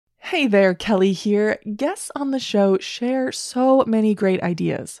Hey there, Kelly here. Guests on the show share so many great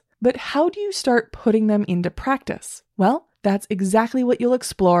ideas, but how do you start putting them into practice? Well, that's exactly what you'll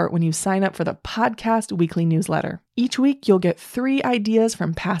explore when you sign up for the podcast weekly newsletter. Each week, you'll get 3 ideas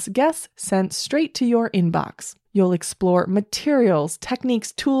from past guests sent straight to your inbox. You'll explore materials,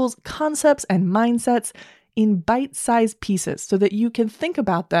 techniques, tools, concepts, and mindsets in bite-sized pieces so that you can think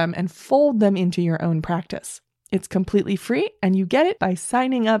about them and fold them into your own practice. It's completely free, and you get it by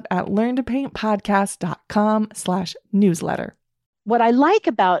signing up at learntopaintpodcast.com/newsletter. What I like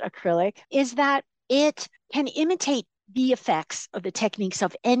about acrylic is that it can imitate the effects of the techniques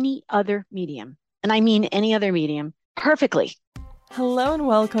of any other medium. And I mean any other medium perfectly. Hello and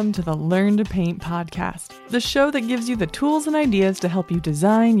welcome to the Learn to Paint podcast, the show that gives you the tools and ideas to help you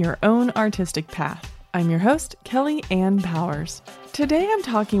design your own artistic path. I'm your host, Kelly Ann Powers. Today I'm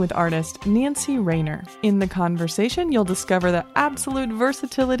talking with artist Nancy Rayner. In the conversation, you'll discover the absolute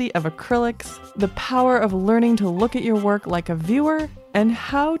versatility of acrylics, the power of learning to look at your work like a viewer, and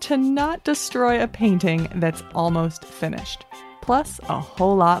how to not destroy a painting that's almost finished. Plus, a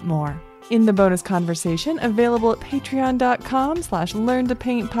whole lot more. In the bonus conversation, available at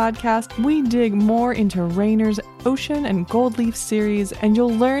patreon.com/learntopaintpodcast, we dig more into Rayner's Ocean and Gold Leaf series, and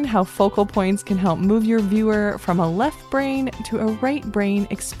you'll learn how focal points can help move your viewer from a left brain to a right brain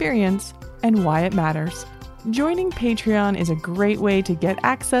experience and why it matters. Joining Patreon is a great way to get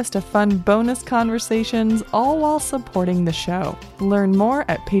access to fun bonus conversations, all while supporting the show. Learn more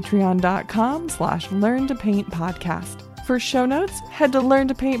at patreon.com/learntopaintpodcast. For show notes, head to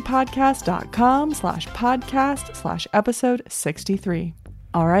learntopaintpodcast.com/podcast/episode 63.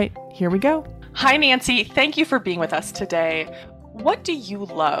 All right, here we go. Hi, Nancy. Thank you for being with us today. What do you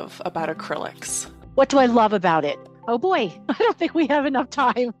love about acrylics? What do I love about it? Oh boy, I don't think we have enough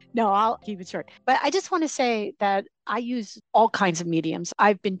time. No, I'll keep it short. But I just want to say that I use all kinds of mediums.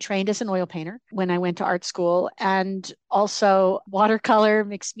 I've been trained as an oil painter when I went to art school, and also watercolor,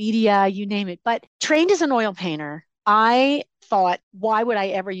 mixed media, you name it. But trained as an oil painter, I thought, why would I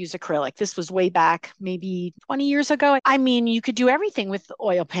ever use acrylic? This was way back, maybe 20 years ago. I mean, you could do everything with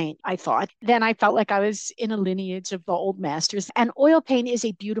oil paint, I thought. Then I felt like I was in a lineage of the old masters. And oil paint is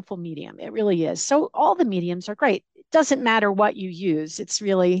a beautiful medium. It really is. So all the mediums are great. It doesn't matter what you use. It's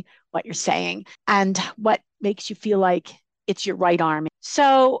really what you're saying and what makes you feel like it's your right arm.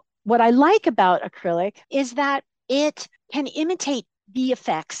 So what I like about acrylic is that it can imitate the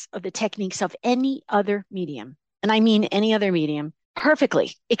effects of the techniques of any other medium. And I mean any other medium,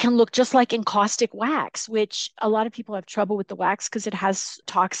 perfectly. It can look just like encaustic wax, which a lot of people have trouble with the wax because it has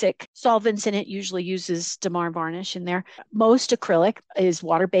toxic solvents in it, usually uses Damar varnish in there. Most acrylic is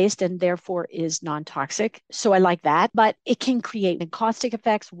water-based and therefore is non-toxic. So I like that. But it can create encaustic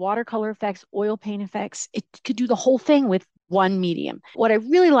effects, watercolor effects, oil paint effects. It could do the whole thing with one medium. What I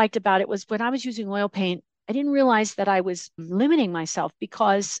really liked about it was when I was using oil paint, I didn't realize that I was limiting myself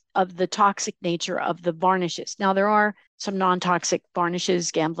because of the toxic nature of the varnishes. Now, there are some non-toxic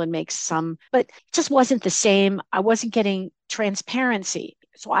varnishes. Gamblin makes some, but it just wasn't the same. I wasn't getting transparency.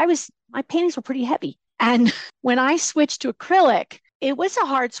 So my paintings were pretty heavy. And when I switched to acrylic, it was a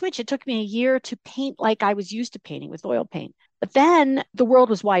hard switch. It took me a year to paint like I was used to painting with oil paint. But then the world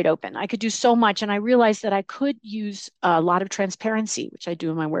was wide open. I could do so much. And I realized that I could use a lot of transparency, which I do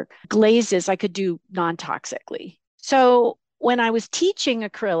in my work. Glazes, I could do non-toxically. So when I was teaching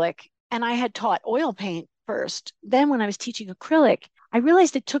acrylic, and I had taught oil paint first, then when I was teaching acrylic, I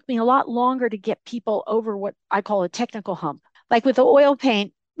realized it took me a lot longer to get people over what I call a technical hump. Like with the oil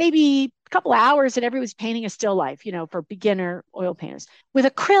paint, maybe a couple of hours and everybody's painting a still life, for beginner oil painters. With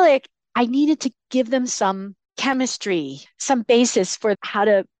acrylic, I needed to give them some chemistry, some basis for how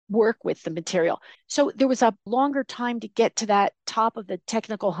to work with the material. So there was a longer time to get to that top of the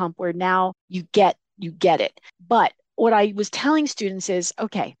technical hump where now you get it. But what I was telling students is,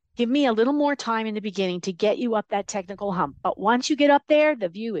 okay, give me a little more time in the beginning to get you up that technical hump. But once you get up there, the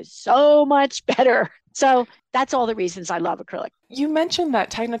view is so much better. So that's all the reasons I love acrylic. You mentioned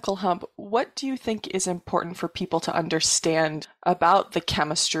that technical hump. What do you think is important for people to understand about the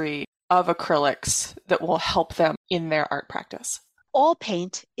chemistry of acrylics that will help them in their art practice? All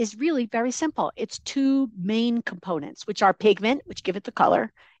paint is really very simple. It's 2 main components, which are pigment, which give it the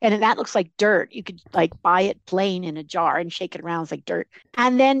color. And that looks like dirt. You could buy it plain in a jar and shake it around. It's like dirt.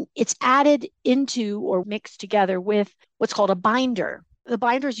 And then it's added into or mixed together with what's called a binder. The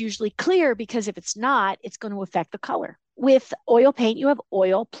binder is usually clear because if it's not, it's going to affect the color. With oil paint, you have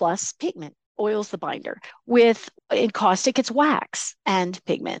oil plus pigment. Oil's the binder. With encaustic, it's wax and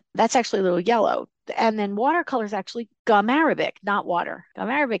pigment. That's actually a little yellow. And then watercolor is actually gum arabic, not water. Gum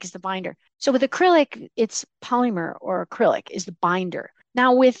arabic is the binder. So with acrylic, it's polymer or acrylic is the binder.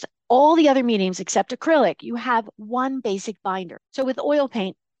 Now, with all the other mediums except acrylic, you have one basic binder. So with oil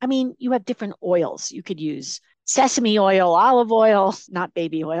paint, I mean, you have different oils. You could use sesame oil, olive oil, not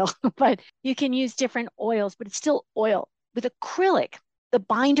baby oil, but you can use different oils, but it's still oil. With acrylic, the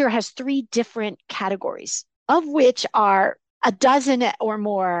binder has three different categories, of which are a dozen or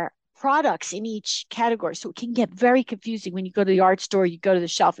more products in each category. So it can get very confusing when you go to the art store, you go to the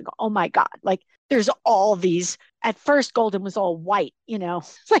shelf and go, oh my God, like there's all these. At first, Golden was all white,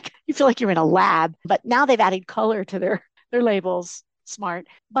 it's like you feel like you're in a lab, but now they've added color to their labels. Smart.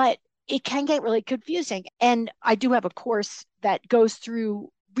 But it can get really confusing. And I do have a course that goes through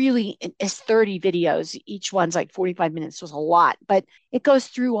really is 30 videos. Each one's like 45 minutes, was a lot, but it goes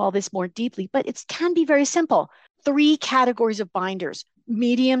through all this more deeply. But it can be very simple. Three categories of binders: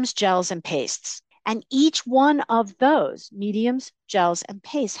 mediums, gels, and pastes. And each one of those mediums, gels, and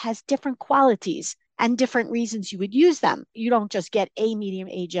pastes has different qualities and different reasons you would use them. You don't just get a medium,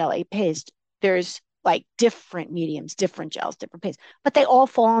 a gel, a paste. There's like different mediums, different gels, different pastes, but they all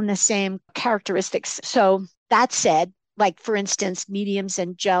fall on the same characteristics. So that said, like for instance, mediums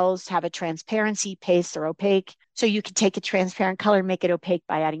and gels have a transparency, pastes are opaque. So you can take a transparent color and make it opaque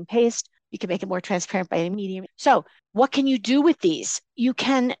by adding paste. You can make it more transparent by adding medium. So what can you do with these? You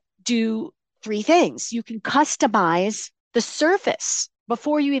can do three things. You can customize the surface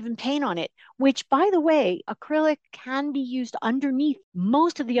before you even paint on it, which, by the way, acrylic can be used underneath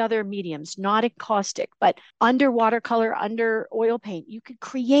most of the other mediums, not in caustic, but under watercolor, under oil paint. You could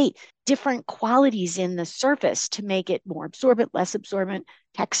create different qualities in the surface to make it more absorbent, less absorbent,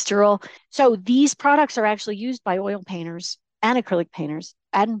 textural. So these products are actually used by oil painters and acrylic painters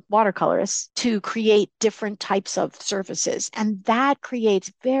and watercolorists to create different types of surfaces. And that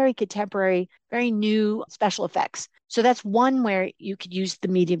creates very contemporary, very new special effects. So that's one where you could use the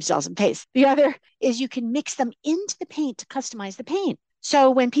medium, gels, and paste. The other is you can mix them into the paint to customize the paint.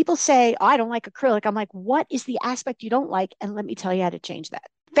 So when people say, oh, I don't like acrylic, I'm like, what is the aspect you don't like? And let me tell you how to change that.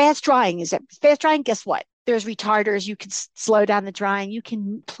 Fast drying is it? Fast drying, guess what? There's retarders. You can slow down the drying. You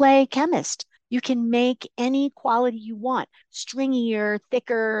can play chemist. You can make any quality you want, stringier,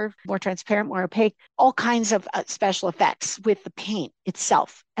 thicker, more transparent, more opaque, all kinds of special effects with the paint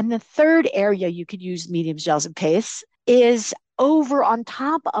itself. And the third area you could use mediums, gels, and pastes is over on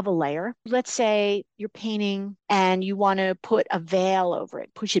top of a layer. Let's say you're painting and you want to put a veil over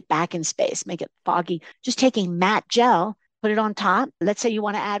it, push it back in space, make it foggy. Just taking matte gel, put it on top. Let's say you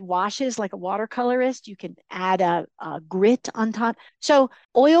want to add washes like a watercolorist, you can add a grit on top. So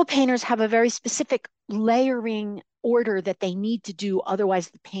oil painters have a very specific layering order that they need to do, otherwise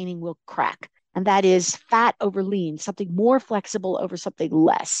the painting will crack. And that is fat over lean, something more flexible over something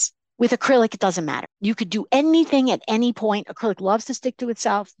less. With acrylic, it doesn't matter. You could do anything at any point. Acrylic loves to stick to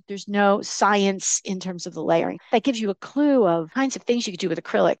itself. There's no science in terms of the layering. That gives you a clue of kinds of things you could do with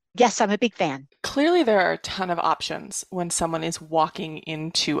acrylic. Yes, I'm a big fan. Clearly, there are a ton of options when someone is walking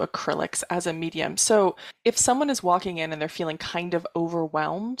into acrylics as a medium. So, if someone is walking in and they're feeling kind of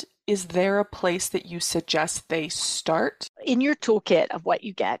overwhelmed, is there a place that you suggest they start? In your toolkit of what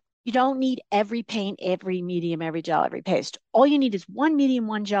you get, you don't need every paint, every medium, every gel, every paste. All you need is one medium,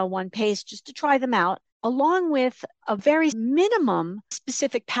 one gel, one paste, just to try them out, along with a very minimum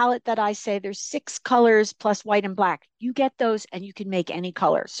specific palette that I say there's 6 colors plus white and black. You get those and you can make any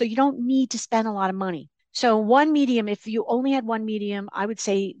color. So you don't need to spend a lot of money. So one medium, if you only had one medium, I would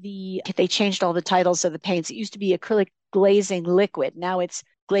say they changed all the titles of the paints. It used to be acrylic glazing liquid. Now it's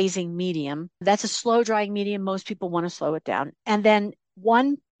glazing medium. That's a slow drying medium. Most people want to slow it down. And then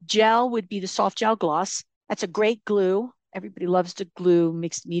one gel would be the soft gel gloss. That's a great glue. Everybody loves to glue,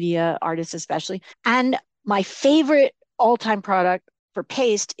 mixed media artists especially. And my favorite all-time product for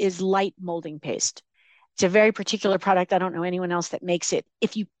paste is light molding paste. It's a very particular product. I don't know anyone else that makes it.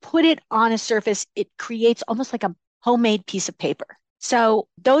 If you put it on a surface, it creates almost like a homemade piece of paper. So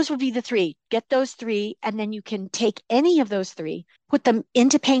those would be the three. Get those three, and then you can take any of those three, put them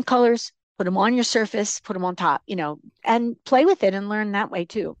into paint colors, put them on your surface, put them on top, and play with it and learn that way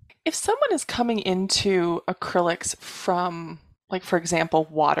too. If someone is coming into acrylics from, like, for example,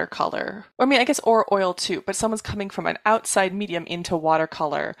 watercolor, or I mean, I guess, or oil too, but someone's coming from an outside medium into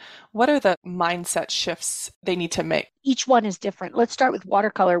watercolor, what are the mindset shifts they need to make? Each one is different. Let's start with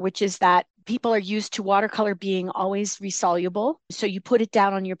watercolor, which is that people are used to watercolor being always resoluble. So you put it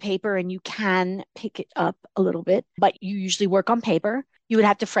down on your paper and you can pick it up a little bit, but you usually work on paper. You would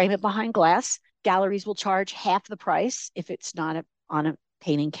have to frame it behind glass. Galleries will charge half the price if it's not on a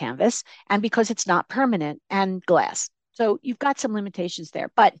painting canvas, and because it's not permanent and glass. So you've got some limitations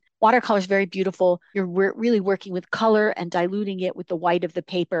there, but watercolor is very beautiful. You're really working with color and diluting it with the white of the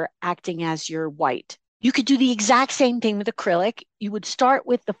paper acting as your white. You could do the exact same thing with acrylic. You would start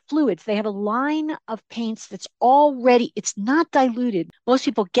with the fluids. They have a line of paints that's already, it's not diluted. Most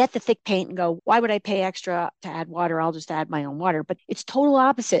people get the thick paint and go, why would I pay extra to add water? I'll just add my own water. But it's total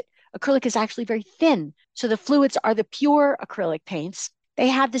opposite. Acrylic is actually very thin. So the fluids are the pure acrylic paints. They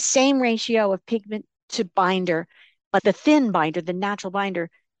have the same ratio of pigment to binder, but the thin binder, the natural binder,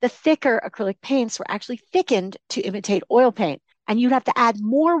 the thicker acrylic paints were actually thickened to imitate oil paint. And you'd have to add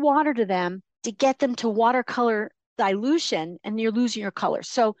more water to them to get them to watercolor dilution, and you're losing your color.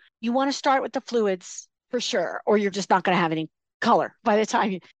 So you want to start with the fluids for sure, or you're just not going to have any color by the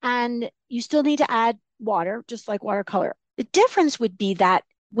time and you still need to add water, just like watercolor. The difference would be that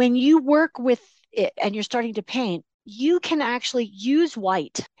when you work with it and you're starting to paint, you can actually use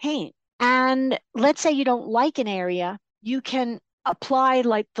white paint. And let's say you don't like an area, you can apply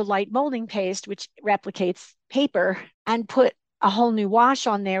like the light molding paste, which replicates paper, and put a whole new wash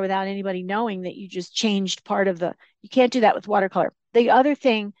on there without anybody knowing that you just changed part of the, you can't do that with watercolor. The other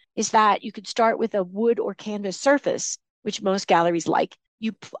thing is that you could start with a wood or canvas surface, which most galleries like.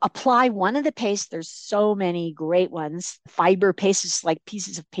 You apply one of the pastes. There's so many great ones. Fiber pastes, like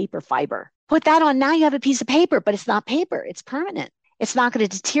pieces of paper fiber. Put that on. Now you have a piece of paper, but it's not paper. It's permanent. It's not going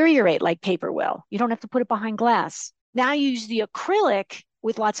to deteriorate like paper will. You don't have to put it behind glass. Now you use the acrylic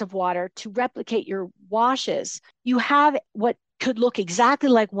with lots of water to replicate your washes. You have what could look exactly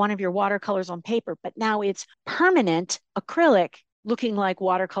like one of your watercolors on paper, but now it's permanent acrylic looking like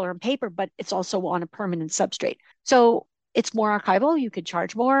watercolor on paper, but it's also on a permanent substrate. So it's more archival. You could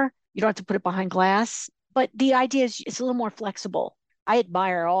charge more. You don't have to put it behind glass. But the idea is it's a little more flexible. I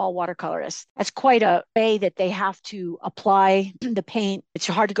admire all watercolorists. That's quite a way that they have to apply the paint. It's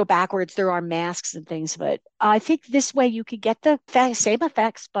hard to go backwards. There are masks and things, but I think this way you could get the same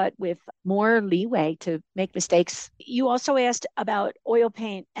effects, but with more leeway to make mistakes. You also asked about oil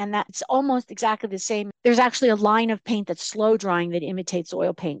paint, and that's almost exactly the same. There's actually a line of paint that's slow drying that imitates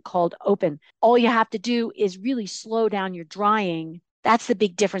oil paint called Open. All you have to do is really slow down your drying. That's the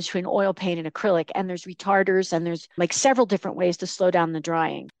big difference between oil paint and acrylic. And there's retarders and there's like several different ways to slow down the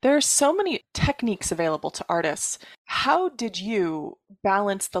drying. There are so many techniques available to artists. How did you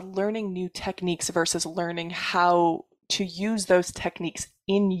balance the learning new techniques versus learning how to use those techniques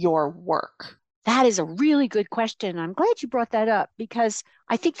in your work? That is a really good question. I'm glad you brought that up because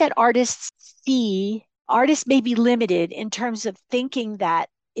I think that artists may be limited in terms of thinking that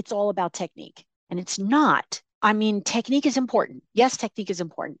it's all about technique, and it's not. I mean, technique is important. Yes, technique is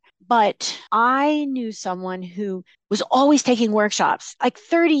important. But I knew someone who was always taking workshops, like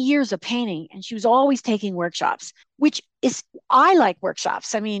 30 years of painting, and she was always taking workshops, which is, I like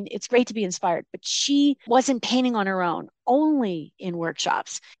workshops. I mean, it's great to be inspired, but she wasn't painting on her own, only in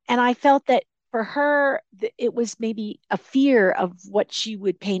workshops. And I felt that for her, it was maybe a fear of what she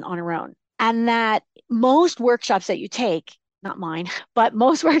would paint on her own. And that most workshops that you take, not mine, but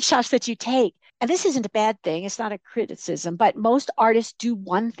most workshops that you take, and this isn't a bad thing, it's not a criticism, but most artists do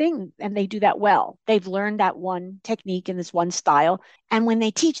one thing and they do that well. They've learned that one technique in this one style. And when they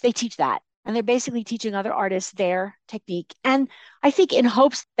teach that. And they're basically teaching other artists their technique. And I think in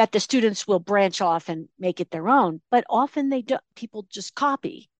hopes that the students will branch off and make it their own. But often they do, people just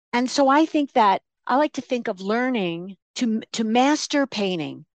copy. And so I think that I like to think of learning to master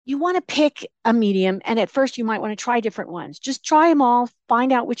painting. You want to pick a medium, and at first you might want to try different ones. Just try them all,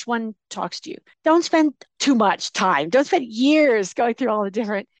 find out which one talks to you. Don't spend too much time. Don't spend years going through all the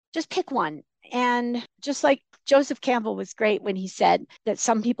different, just pick one. And just like Joseph Campbell was great when he said that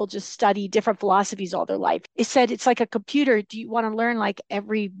some people just study different philosophies all their life. He said it's like a computer. Do you want to learn like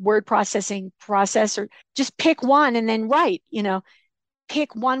every word processing process, or just pick one and then write,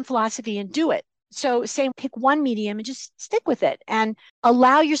 pick one philosophy and do it. So say pick one medium and just stick with it and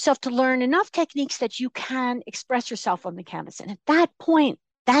allow yourself to learn enough techniques that you can express yourself on the canvas. And at that point,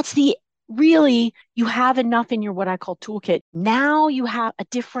 that's the really, you have enough in your what I call toolkit. Now you have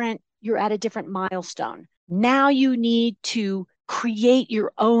you're at a different milestone. Now you need to create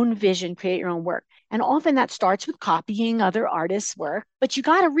your own vision, create your own work. And often that starts with copying other artists' work. But you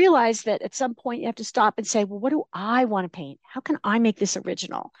got to realize that at some point you have to stop and say, well, what do I want to paint? How can I make this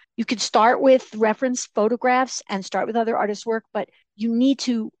original? You could start with reference photographs and start with other artists' work, but you need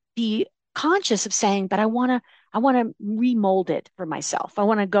to be conscious of saying, but I want to remold it for myself. I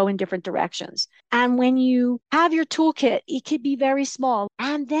want to go in different directions. And when you have your toolkit, it could be very small.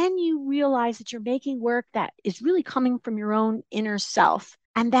 And then you realize that you're making work that is really coming from your own inner self,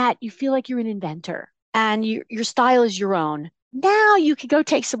 and that you feel like you're an inventor and your style is your own. Now you could go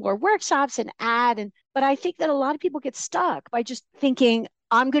take some more workshops and add. But I think that a lot of people get stuck by just thinking,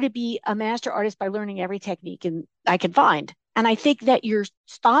 I'm going to be a master artist by learning every technique and I can find. And I think that you're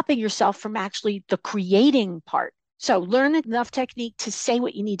stopping yourself from actually the creating part. So learn enough technique to say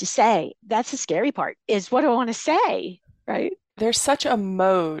what you need to say. That's the scary part, is what do I want to say, right? There's such a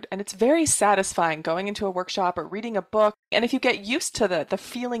mode, and it's very satisfying going into a workshop or reading a book. And if you get used to the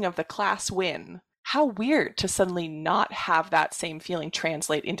feeling of the class win, how weird to suddenly not have that same feeling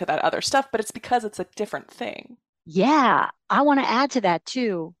translate into that other stuff, but it's because it's a different thing. Yeah, I want to add to that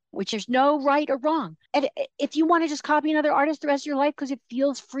too, which there's no right or wrong. And if you want to just copy another artist the rest of your life because it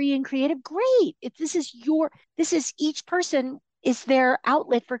feels free and creative, great. If this is each person is their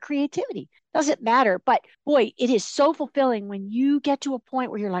outlet for creativity. Doesn't matter. But boy, it is so fulfilling when you get to a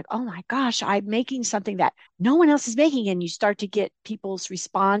point where you're like, oh my gosh, I'm making something that no one else is making. And you start to get people's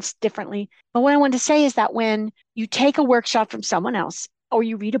response differently. But what I want to say is that when you take a workshop from someone else, or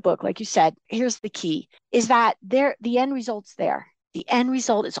you read a book, like you said, here's the key is that the end result's there. The end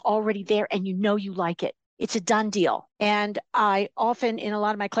result is already there and you know you like it. It's a done deal. And I often in a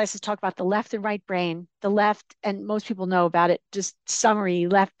lot of my classes talk about the left and right brain. The left, and most people know about it, just summary,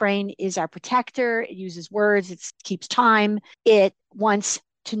 left brain is our protector. It uses words, it keeps time. It wants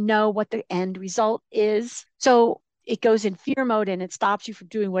to know what the end result is. So it goes in fear mode and it stops you from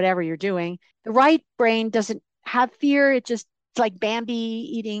doing whatever you're doing. The right brain doesn't have fear. It's like Bambi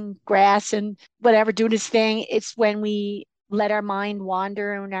eating grass and whatever, doing his thing. It's when we let our mind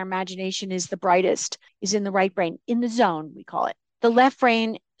wander and our imagination is the brightest, is in the right brain, in the zone, we call it. The left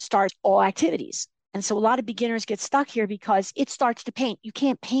brain starts all activities. And so a lot of beginners get stuck here because it starts to paint. You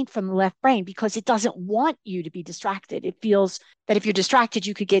can't paint from the left brain because it doesn't want you to be distracted. It feels that if you're distracted,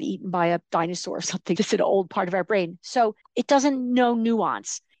 you could get eaten by a dinosaur or something. It's an old part of our brain. So it doesn't know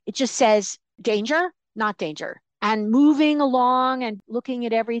nuance. It just says danger, not danger. And moving along and looking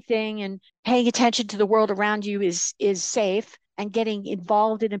at everything and paying attention to the world around you is safe, and getting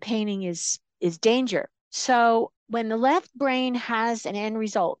involved in a painting is danger. So when the left brain has an end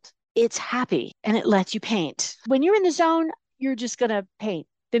result, it's happy and it lets you paint. When you're in the zone, you're just going to paint.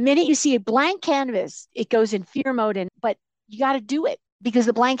 The minute you see a blank canvas, it goes in fear mode, but you got to do it because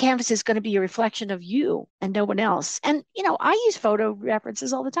the blank canvas is going to be a reflection of you and no one else. And, I use photo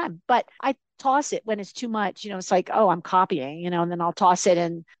references all the time, but I toss it when it's too much. It's like, oh, I'm copying, and then I'll toss it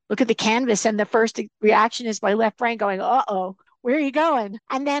and look at the canvas. And the first reaction is my left brain going, uh-oh, where are you going?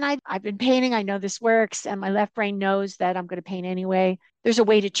 And then I've been painting. I know this works. And my left brain knows that I'm going to paint anyway. There's a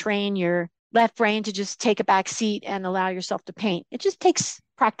way to train your left brain to just take a back seat and allow yourself to paint. It just takes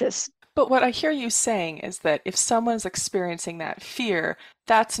practice. But what I hear you saying is that if someone's experiencing that fear,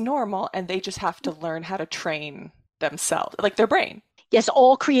 that's normal and they just have to learn how to train themselves, like their brain. Yes,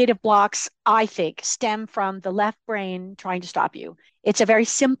 all creative blocks, I think, stem from the left brain trying to stop you. It's a very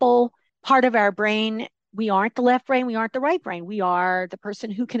simple part of our brain. We aren't the left brain, we aren't the right brain. We are the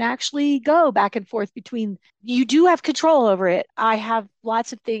person who can actually go back and forth between. You do have control over it. I have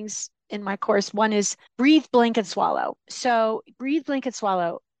lots of things in my course. One is breathe, blink, and swallow. So breathe, blink, and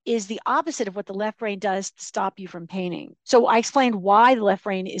swallow is the opposite of what the left brain does to stop you from painting. So I explained why the left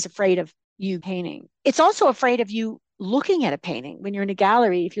brain is afraid of you painting. It's also afraid of you looking at a painting. When you're in a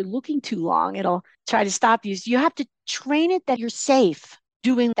gallery, if you're looking too long, it'll try to stop you. So you have to train it that you're safe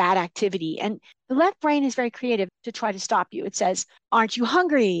doing that activity. And the left brain is very creative to try to stop you. It says, aren't you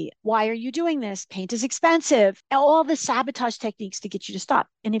hungry? Why are you doing this? Paint is expensive. And all the sabotage techniques to get you to stop.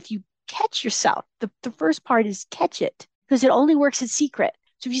 And if you catch yourself, the first part is catch it because it only works in secret.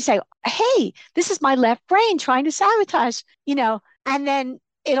 So if you say, hey, this is my left brain trying to sabotage, and then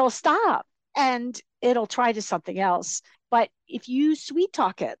it'll stop and it'll try to something else. But if you sweet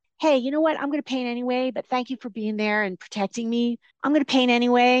talk it, hey, you know what? I'm going to paint anyway, but thank you for being there and protecting me. I'm going to paint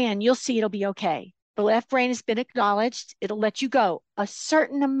anyway, and you'll see it'll be okay. The left brain has been acknowledged. It'll let you go a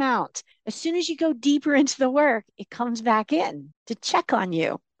certain amount. As soon as you go deeper into the work, it comes back in to check on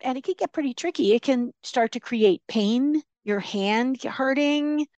you. And it can get pretty tricky. It can start to create pain, your hand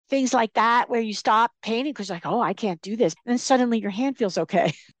hurting, things like that, where you stop painting because like, oh, I can't do this. And then suddenly your hand feels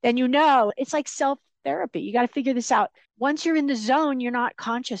okay. Then it's like self-therapy. You got to figure this out. Once you're in the zone, you're not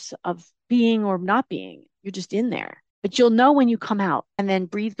conscious of being or not being. You're just in there. But you'll know when you come out and then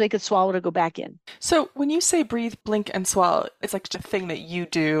breathe, blink, and swallow to go back in. So when you say breathe, blink, and swallow, it's like a thing that you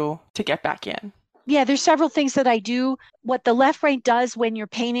do to get back in. Yeah, there's several things that I do. What the left brain does when you're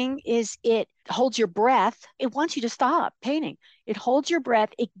painting is it holds your breath. It wants you to stop painting. It holds your breath.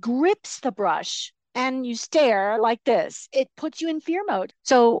 It grips the brush and you stare like this. It puts you in fear mode.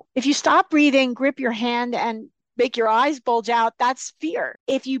 So if you stop breathing, grip your hand and make your eyes bulge out, that's fear.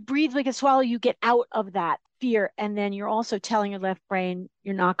 If you breathe like a swallow, you get out of that fear. And then you're also telling your left brain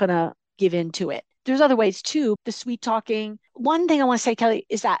you're not going to give in to it. There's other ways too. The sweet talking. One thing I want to say, Kelly,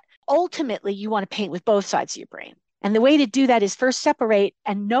 is that ultimately you want to paint with both sides of your brain. And the way to do that is first separate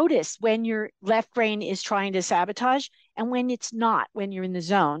and notice when your left brain is trying to sabotage and when it's not, when you're in the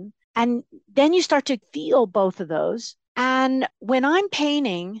zone. And then you start to feel both of those. And when I'm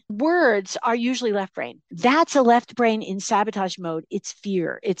painting, words are usually left brain. That's a left brain in sabotage mode. It's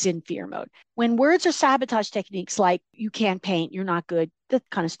fear. It's in fear mode. When words are sabotage techniques like you can't paint, you're not good, that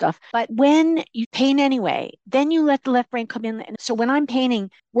kind of stuff. But when you paint anyway, then you let the left brain come in. And so when I'm painting,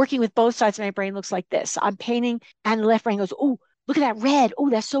 working with both sides of my brain looks like this. I'm painting and the left brain goes, oh, look at that red. Oh,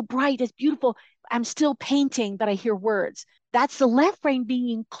 that's so bright. That's beautiful. I'm still painting, but I hear words. That's the left brain being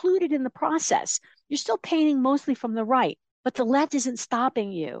included in the process. You're still painting mostly from the right, but the left isn't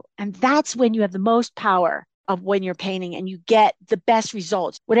stopping you. And that's when you have the most power of when you're painting and you get the best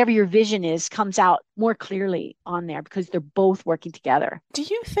results. Whatever your vision is comes out more clearly on there because they're both working together. Do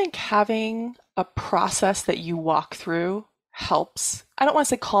you think having a process that you walk through helps? I don't want to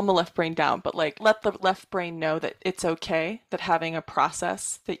say calm the left brain down, but like let the left brain know that it's okay, that having a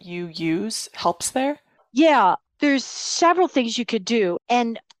process that you use helps there? Yeah, there's several things you could do.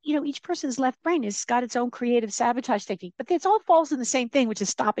 And each person's left brain has got its own creative sabotage technique, but it all falls in the same thing, which is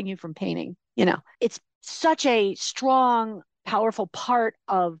stopping you from painting. It's such a strong, powerful part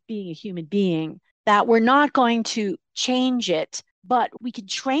of being a human being that we're not going to change it, but we can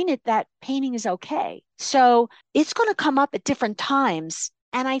train it that painting is okay. So it's going to come up at different times.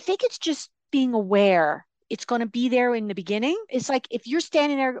 And I think it's just being aware. It's going to be there in the beginning. It's like if you're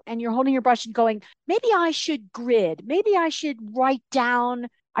standing there and you're holding your brush and going, maybe I should grid, maybe I should write down,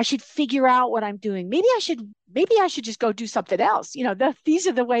 I should figure out what I'm doing. Maybe I should just go do something else. These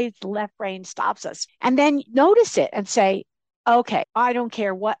are the ways the left brain stops us. And then notice it and say, okay, I don't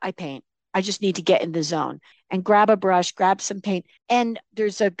care what I paint. I just need to get in the zone and grab a brush, grab some paint. And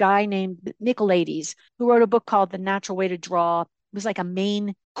there's a guy named Nicolaides who wrote a book called The Natural Way to Draw. It was like a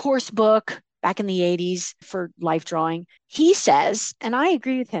main course book back in the 80s for life drawing. He says, and I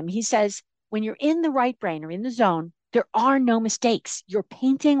agree with him, he says, when you're in the right brain or in the zone, there are no mistakes. You're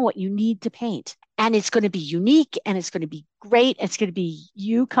painting what you need to paint. And it's going to be unique and it's going to be great. It's going to be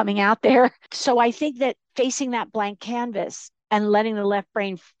you coming out there. So I think that facing that blank canvas and letting the left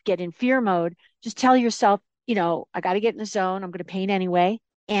brain get in fear mode, just tell yourself, I got to get in the zone. I'm going to paint anyway.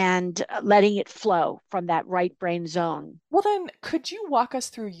 And letting it flow from that right brain zone. Well, then, could you walk us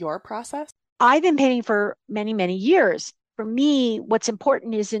through your process? I've been painting for many, many years. For me, what's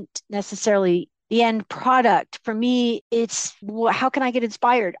important isn't necessarily the end product. For me, it's how can I get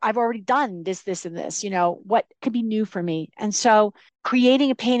inspired? I've already done this, and this, what could be new for me? And so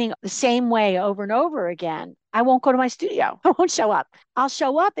creating a painting the same way over and over again, I won't go to my studio. I won't show up. I'll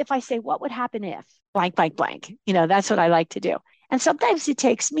show up if I say, what would happen if blank, blank, blank? That's what I like to do. And sometimes it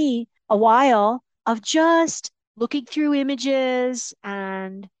takes me a while of just looking through images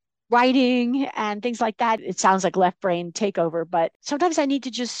and writing and things like that. It sounds like left brain takeover, but sometimes I need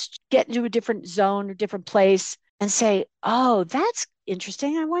to just get into a different zone or different place and say, oh, that's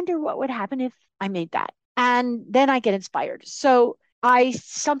interesting. I wonder what would happen if I made that. And then I get inspired. So I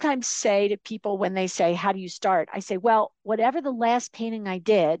sometimes say to people when they say, how do you start? I say, well, whatever the last painting I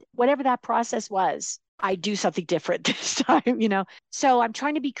did, whatever that process was, I do something different this time. So I'm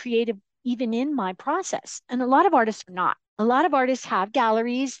trying to be creative even in my process. And a lot of artists are not. A lot of artists have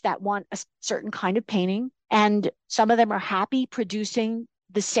galleries that want a certain kind of painting, and some of them are happy producing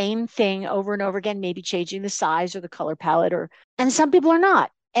the same thing over and over again, maybe changing the size or the color palette, and some people are not.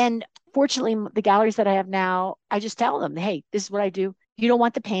 And fortunately, the galleries that I have now, I just tell them, hey, this is what I do. You don't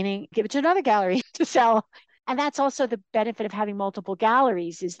want the painting, give it to another gallery to sell. And that's also the benefit of having multiple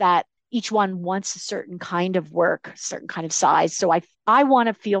galleries, is that each one wants a certain kind of work, a certain kind of size. So I want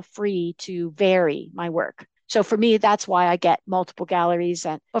to feel free to vary my work. So for me, that's why I get multiple galleries.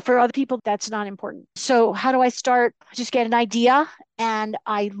 But for other people, that's not important. So how do I start? I just get an idea, and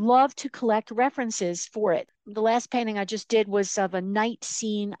I love to collect references for it. The last painting I just did was of a night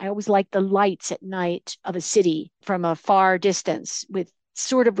scene. I always like the lights at night of a city from a far distance with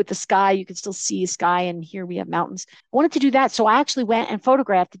the sky. You can still see sky, and here we have mountains. I wanted to do that. So I actually went and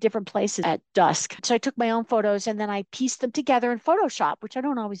photographed the different places at dusk. So I took my own photos and then I pieced them together in Photoshop, which I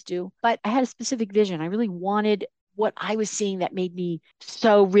don't always do, but I had a specific vision. I really wanted what I was seeing that made me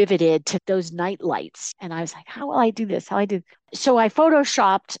so riveted to those night lights. And I was like, how will I do this? So I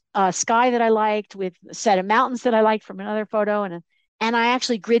photoshopped a sky that I liked with a set of mountains that I liked from another photo. And I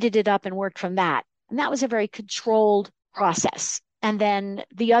actually gridded it up and worked from that. And that was a very controlled process. And then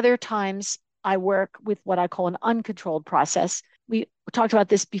the other times I work with what I call an uncontrolled process. We talked about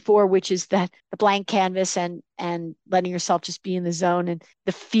this before, which is that the blank canvas and letting yourself just be in the zone, and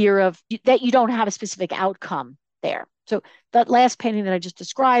the fear of that you don't have a specific outcome there. So that last painting that I just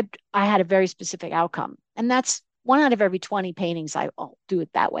described, I had a very specific outcome. And that's one out of every 20 paintings, I'll do it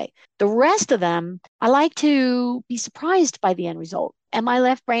that way. The rest of them, I like to be surprised by the end result. And my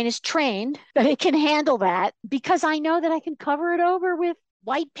left brain is trained that it can handle that because I know that I can cover it over with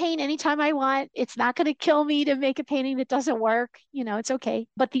white paint anytime I want. It's not going to kill me to make a painting that doesn't work. It's okay.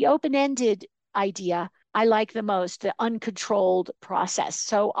 But the open-ended idea I like the most, the uncontrolled process.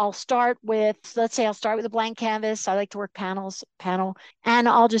 So let's say I'll start with a blank canvas. I like to work panel, and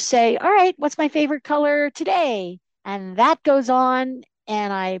I'll just say, all right, what's my favorite color today? And that goes on,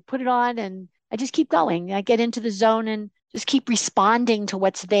 and I put it on, and I just keep going. I get into the zone and just keep responding to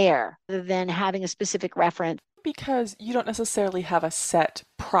what's there rather than having a specific reference. Because you don't necessarily have a set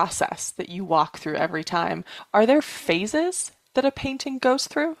process that you walk through every time. Are there phases that a painting goes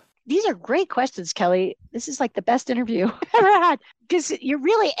through? These are great questions, Kelly. This is like the best interview I've ever had because you're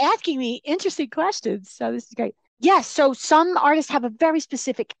really asking me interesting questions. So this is great. Yes. So some artists have a very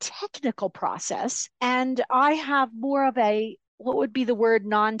specific technical process, and I have more of what would be the word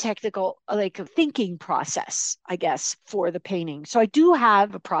non-technical, like a thinking process, I guess, for the painting. So I do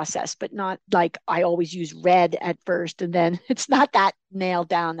have a process, but not like I always use red at first, and then it's not that nailed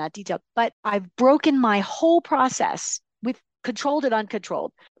down, that detailed. But I've broken my whole process with controlled and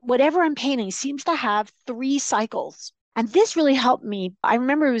uncontrolled. Whatever I'm painting seems to have 3 cycles. And this really helped me. I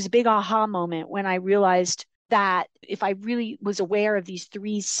remember it was a big aha moment when I realized that if I really was aware of these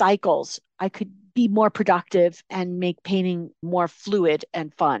 3 cycles, I could be more productive and make painting more fluid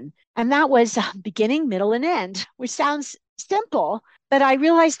and fun. And that was beginning, middle, and end, which sounds simple, but I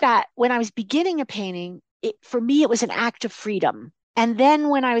realized that when I was beginning a painting, for me, it was an act of freedom. And then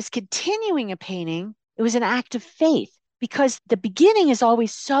when I was continuing a painting, it was an act of faith because the beginning is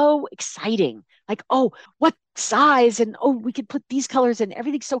always so exciting. Like, oh, what size? And oh, we could put these colors in.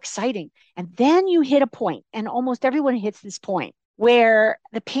 Everything's so exciting. And then you hit a point, and almost everyone hits this point where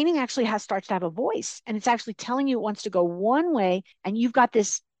the painting actually starts to have a voice, and it's actually telling you it wants to go one way, and you've got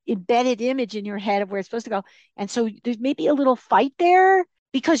this embedded image in your head of where it's supposed to go. And so there's maybe a little fight there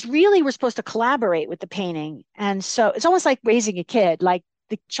because really we're supposed to collaborate with the painting. And so it's almost like raising a kid, like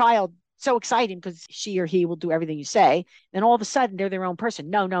the child, so exciting because she or he will do everything you say. Then all of a sudden they're their own person.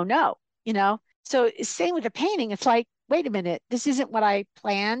 No, no, no, So same with the painting. It's like, wait a minute, this isn't what I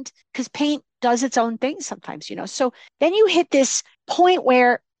planned because paint does its own thing sometimes, So then you hit this point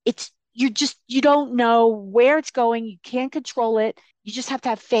where you don't know where it's going. You can't control it. You just have to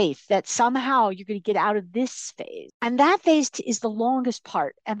have faith that somehow you're going to get out of this phase. And that phase is the longest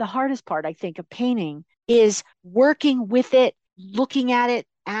part and the hardest part, I think, of painting is working with it, looking at it,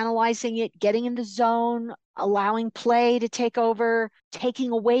 analyzing it, getting in the zone, allowing play to take over,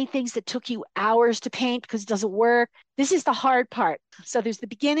 taking away things that took you hours to paint because it doesn't work. This is the hard part. So there's the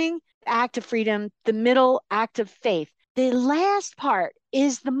beginning, act of freedom, the middle, act of faith. The last part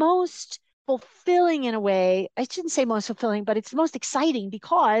is the most fulfilling in a way. I shouldn't say most fulfilling, but it's the most exciting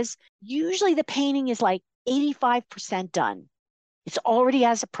because usually the painting is like 85% done. It's already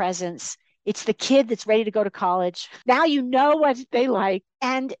has a presence. It's the kid that's ready to go to college. Now you know what they like.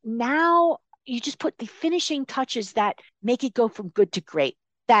 And now you just put the finishing touches that make it go from good to great.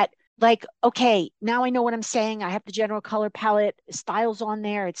 That like, okay, now I know what I'm saying. I have the general color palette, styles on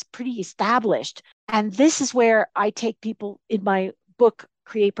there. It's pretty established. And this is where I take people in my book,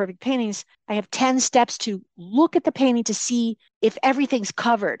 Create Perfect Paintings. I have 10 steps to look at the painting to see if everything's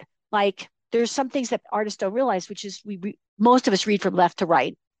covered. Like there's some things that artists don't realize, which is most of us read from left to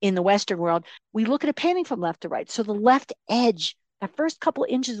right. In the Western world, we look at a painting from left to right. So the left edge, the first couple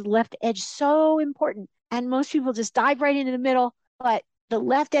inches of the left edge, so important. And most people just dive right into the middle. But the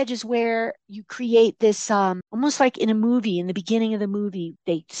left edge is where you create this, almost like in a movie, in the beginning of the movie,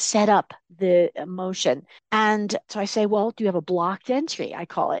 they set up the emotion. And so I say, well, do you have a blocked entry? I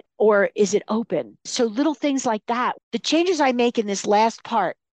call it. Or is it open? So little things like that. The changes I make in this last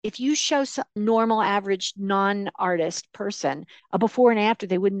part, if you show some normal, average, non-artist person a before and after,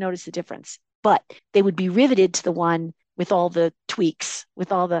 they wouldn't notice the difference, but they would be riveted to the one with all the tweaks,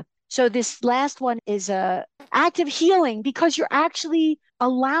 so this last one is a act of healing because you're actually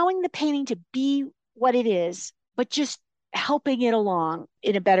allowing the painting to be what it is, but just helping it along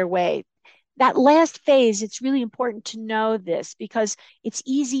in a better way. That last phase, it's really important to know this because it's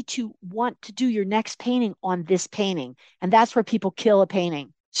easy to want to do your next painting on this painting. And that's where people kill a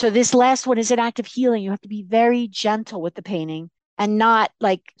painting. So this last one is an act of healing. You have to be very gentle with the painting and not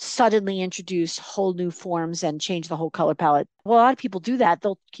like suddenly introduce whole new forms and change the whole color palette. Well, a lot of people do that.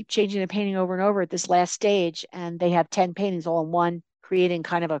 They'll keep changing the painting over and over at this last stage, and they have 10 paintings all in one, creating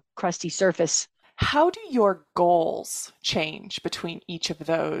kind of a crusty surface. How do your goals change between each of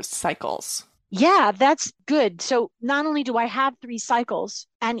those cycles? Yeah, that's good. So not only do I have three cycles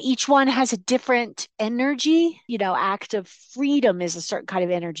and each one has a different energy, act of freedom is a certain kind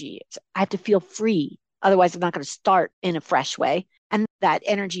of energy. I have to feel free. Otherwise, I'm not going to start in a fresh way. And that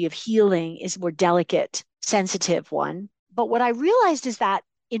energy of healing is a more delicate, sensitive one. But what I realized is that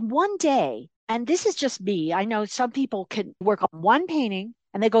in one day, and this is just me, I know some people can work on one painting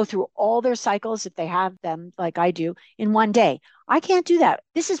and they go through all their cycles if they have them like I do in one day. I can't do that.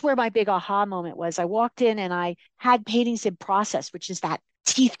 This is where my big aha moment was. I walked in and I had paintings in process, which is that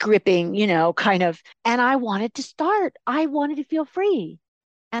teeth gripping, kind of, and I wanted to start. I wanted to feel free.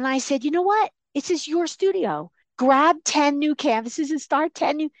 And I said, you know what? This is your studio. Grab 10 new canvases and start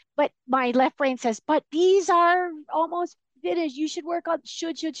 10 new. But my left brain says, but these are almost finished. You should work on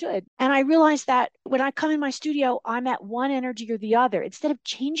should. And I realized that when I come in my studio, I'm at one energy or the other. Instead of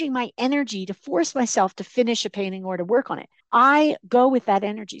changing my energy to force myself to finish a painting or to work on it, I go with that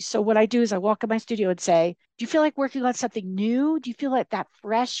energy. So what I do is I walk in my studio and say, do you feel like working on something new? Do you feel like that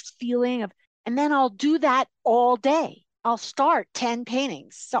fresh feeling of, and then I'll do that all day. I'll start 10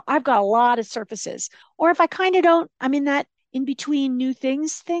 paintings. So I've got a lot of surfaces. Or if I kind of don't, I'm in that in between new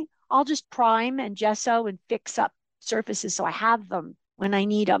things thing, I'll just prime and gesso and fix up surfaces so I have them when I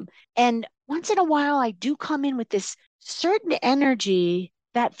need them. And once in a while, I do come in with this certain energy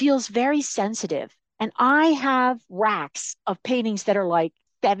that feels very sensitive. And I have racks of paintings that are like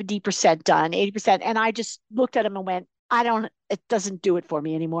 70% done, 80%. And I just looked at them and went, it doesn't do it for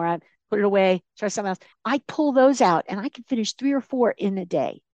me anymore. I put it away, try something else. I pull those out and I can finish 3 or 4 in a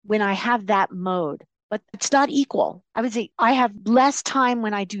day when I have that mode. But it's not equal. I would say I have less time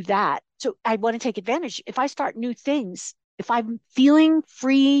when I do that. So I want to take advantage. If I start new things, if I'm feeling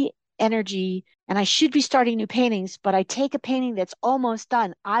free energy and I should be starting new paintings, but I take a painting that's almost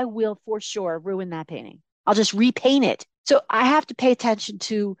done, I will for sure ruin that painting. I'll just repaint it. So I have to pay attention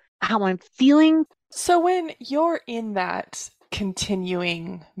to how I'm feeling. So when you're in that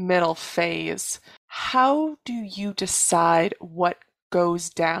continuing middle phase, how do you decide what goes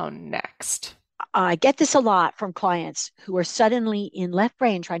down next? I get this a lot from clients who are suddenly in left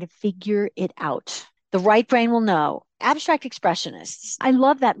brain trying to figure it out. The right brain will know. Abstract expressionists. I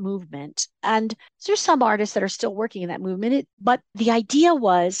love that movement. And there's some artists that are still working in that movement. But the idea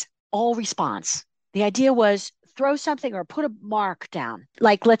was all response. The idea was throw something or put a mark down.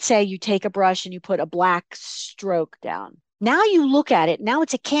 Like, let's say you take a brush and you put a black stroke down. Now you look at it. Now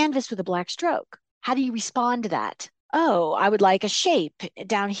it's a canvas with a black stroke. How do you respond to that? Oh, I would like a shape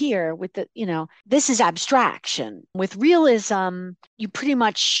down here with this is abstraction. With realism, you pretty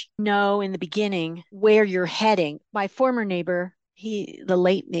much know in the beginning where you're heading. My former neighbor, the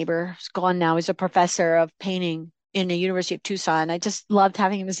late neighbor, is gone now, is a professor of painting in the University of Tucson. I just loved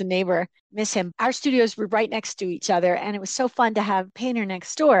having him as a neighbor. Miss him. Our studios were right next to each other, and it was so fun to have a painter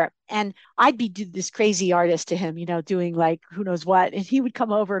next door. And I'd be this crazy artist to him, doing like who knows what. And he would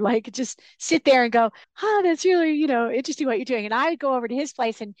come over, like just sit there and go, that's really, interesting what you're doing. And I'd go over to his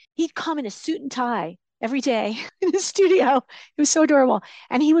place and he'd come in a suit and tie every day in the studio. It was so adorable.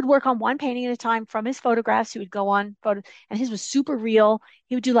 And he would work on one painting at a time from his photographs. He would go on photo, and his was super real.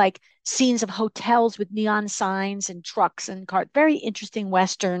 He would do like scenes of hotels with neon signs and trucks and cars. Very interesting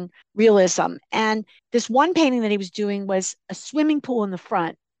Western realism. And this one painting that he was doing was a swimming pool in the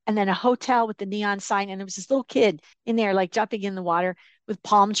front and then a hotel with the neon sign. And there was this little kid in there, like jumping in the water with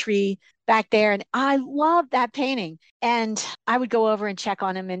palm tree back there. And I loved that painting. And I would go over and check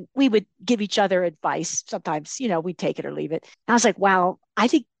on him and we would give each other advice. Sometimes, we'd take it or leave it. And I was like, wow, I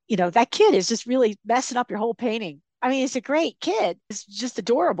think, that kid is just really messing up your whole painting. I mean, it's a great kid. It's just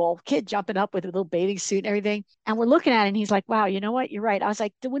adorable kid jumping up with a little bathing suit and everything. And we're looking at it and he's like, wow, you know what? You're right. I was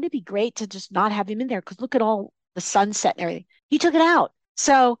like, wouldn't it be great to just not have him in there? Because look at all the sunset and everything. He took it out.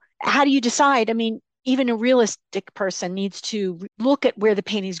 So how do you decide? I mean, even a realistic person needs to look at where the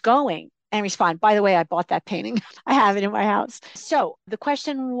painting's going and respond. By the way, I bought that painting. I have it in my house. So the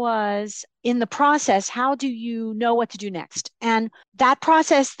question was, in the process, how do you know what to do next? And that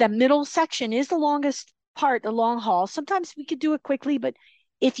process, the middle section is the longest part, the long haul. Sometimes we could do it quickly, but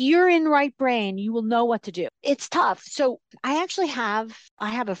if you're in right brain, you will know what to do. It's tough. So I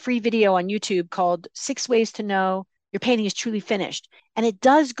have a free video on YouTube called 6 Ways to Know Your Painting is Truly Finished. And it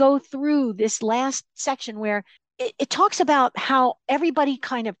does go through this last section where it talks about how everybody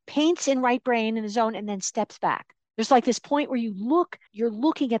kind of paints in right brain in the zone and then steps back. There's like this point where you're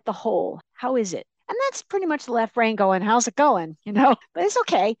looking at the whole. How is it? And that's pretty much the left brain going, how's it going? But it's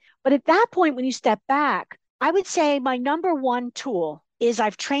okay. But at that point, when you step back, I would say my number one tool is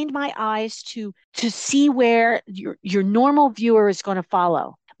I've trained my eyes to see where your normal viewer is going to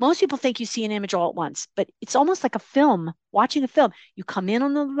follow. Most people think you see an image all at once, but it's almost like a film, watching a film. You come in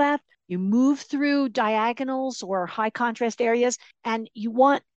on the left, You move through diagonals or high contrast areas, and you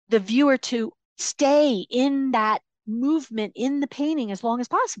want the viewer to stay in that movement in the painting as long as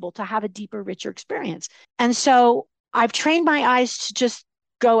possible to have a deeper, richer experience. And so I've trained my eyes to just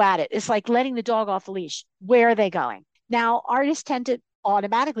go at it. It's like letting the dog off the leash. Where are they going? Now, artists tend to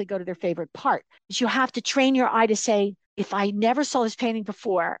automatically go to their favorite part, but you have to train your eye to say, if I never saw this painting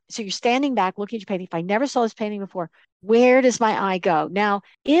before, so you're standing back looking at your painting, if I never saw this painting before, where does my eye go? Now,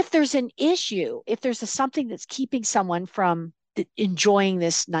 if there's an issue, if there's something that's keeping someone from enjoying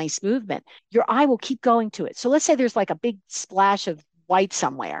this nice movement, your eye will keep going to it. So let's say there's like a big splash of white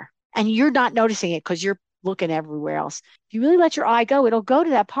somewhere and you're not noticing it because you're looking everywhere else. If you really let your eye go, it'll go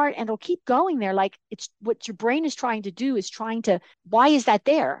to that part and it'll keep going there. Like it's what your brain is trying to do is trying to, why is that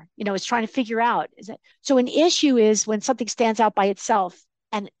there? It's trying to figure out. Is it so? An issue is when something stands out by itself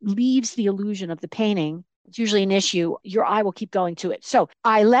and leaves the illusion of the painting. It's usually an issue. Your eye will keep going to it. So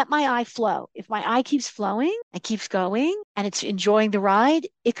I let my eye flow. If my eye keeps flowing and keeps going and it's enjoying the ride,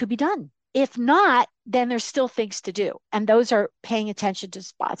 it could be done. If not, then there's still things to do. And those are paying attention to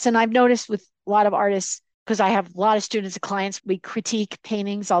spots. And I've noticed with a lot of artists, because I have a lot of students and clients, we critique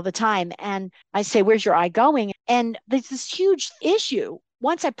paintings all the time. And I say, where's your eye going? And there's this huge issue.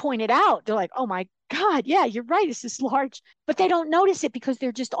 Once I point it out, they're like, oh my God, yeah, you're right. It's this large, but they don't notice it because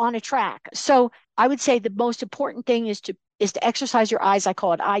they're just on a track. So I would say the most important thing is to exercise your eyes. I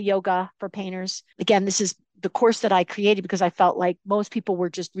call it eye yoga for painters. Again, this is the course that I created because I felt like most people were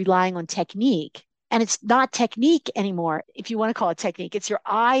just relying on technique. And it's not technique anymore, if you want to call it technique. It's your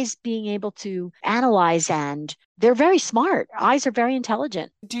eyes being able to analyze, and they're very smart. Eyes are very intelligent.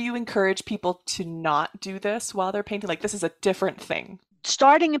 Do you encourage people to not do this while they're painting? Like, this is a different thing.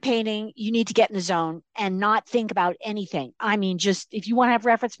 Starting a painting, you need to get in the zone and not think about anything. I mean, just if you want to have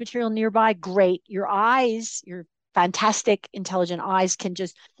reference material nearby, great. Your eyes, your fantastic, intelligent eyes can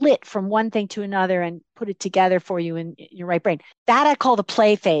just flit from one thing to another and put it together for you in your right brain. That I call the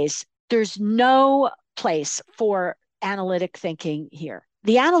play phase. There's no place for analytic thinking here.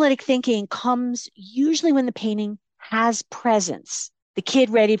 The analytic thinking comes usually when the painting has presence. The kid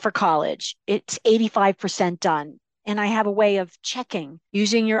ready for college, it's 85% done. And I have a way of checking,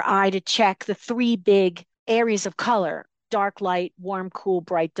 using your eye to check the three big areas of color: dark, light, warm, cool,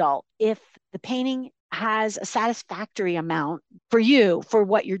 bright, dull. If the painting has a satisfactory amount for you, for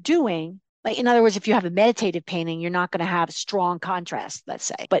what you're doing, like in other words, if you have a meditative painting, you're not going to have strong contrast, let's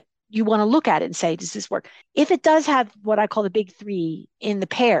say, but you want to look at it and say, does this work? If it does have what I call the big three in the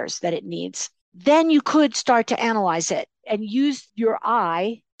pairs that it needs, then you could start to analyze it and use your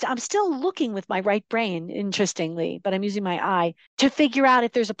eye. I'm still looking with my right brain, interestingly, but I'm using my eye to figure out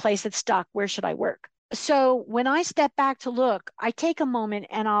if there's a place that's stuck. Where should I work? So when I step back to look, I take a moment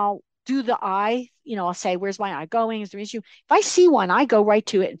and I'll do the eye. I'll say, where's my eye going? Is there an issue? If I see one, I go right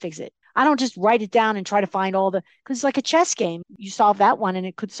to it and fix it. I don't just write it down and try to find because it's like a chess game. You solve that one and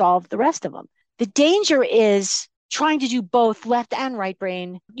it could solve the rest of them. The danger is trying to do both left and right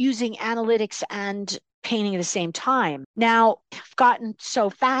brain using analytics and painting at the same time. Now, I've gotten so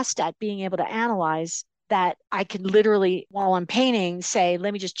fast at being able to analyze that I can literally, while I'm painting, say,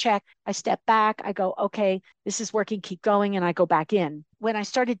 let me just check. I step back, I go, okay, this is working, keep going, and I go back in. When I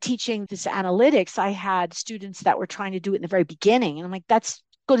started teaching this analytics, I had students that were trying to do it in the very beginning. And I'm like, that's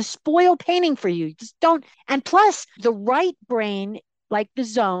going to spoil painting for you. Just don't. And plus, the right brain, like the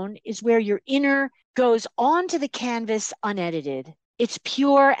zone, is where your inner goes onto the canvas unedited. It's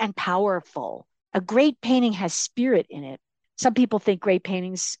pure and powerful. A great painting has spirit in it. Some people think great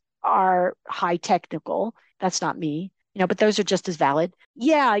paintings are high technical. That's not me, but those are just as valid.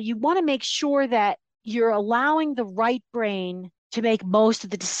 Yeah, you want to make sure that you're allowing the right brain to make most of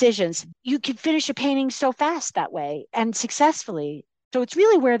the decisions. You can finish a painting so fast that way and successfully. So it's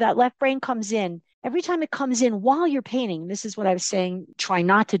really where that left brain comes in. Every time it comes in while you're painting, this is what I was saying, try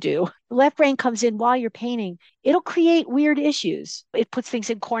not to do. The left brain comes in while you're painting. It'll create weird issues. It puts things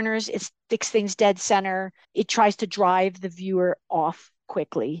in corners. It sticks things dead center. It tries to drive the viewer off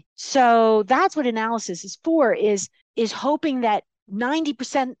quickly. So that's what analysis is for, is hoping that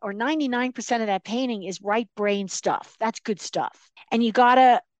 90% or 99% of that painting is right brain stuff. That's good stuff. And you got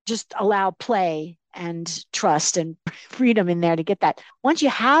to just allow play and trust and freedom in there to get that. Once you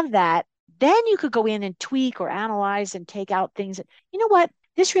have that, then you could go in and tweak or analyze and take out things. You know what?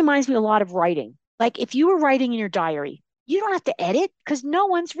 This reminds me a lot of writing. Like if you were writing in your diary, you don't have to edit because no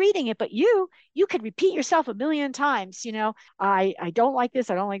one's reading it but you. You could repeat yourself a million times. I don't like this.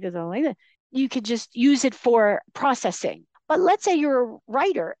 I don't like this. I don't like that. You could just use it for processing. But let's say you're a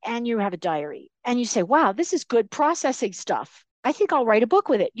writer and you have a diary and you say, wow, this is good processing stuff. I think I'll write a book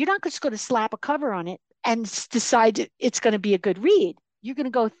with it. You're not just going to slap a cover on it and decide it's going to be a good read. You're going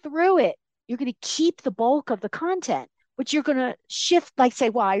to go through it. You're going to keep the bulk of the content, but you're going to shift, like say,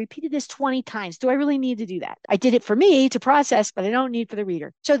 well, I repeated this 20 times. Do I really need to do that? I did it for me to process, but I don't need for the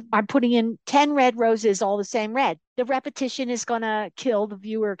reader. So I'm putting in 10 red roses, all the same red. The repetition is going to kill the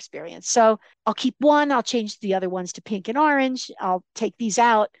viewer experience. So I'll keep one, I'll change the other ones to pink and orange. I'll take these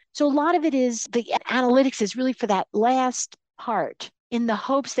out. So a lot of it is the analytics is really for that last part in the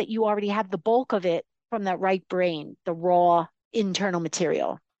hopes that you already have the bulk of it from that right brain, the raw internal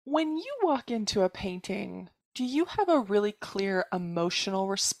material. When you walk into a painting, do you have a really clear emotional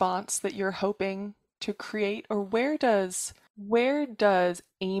response that you're hoping to create, or where does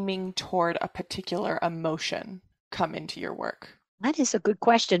aiming toward a particular emotion come into your work? That is a good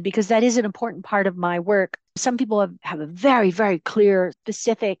question because that is an important part of my work. Some people have a very, very clear,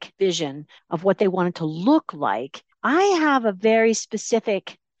 specific vision of what they want it to look like. I have a very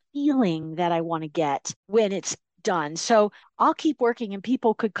specific feeling that I want to get when it's done. So I'll keep working and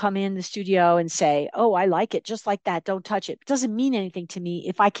people could come in the studio and say, "Oh, I like it just like that. Don't touch it." It doesn't mean anything to me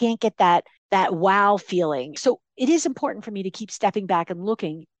if I can't get that wow feeling. So it is important for me to keep stepping back and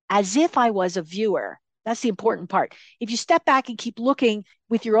looking as if I was a viewer. That's the important part. If you step back and keep looking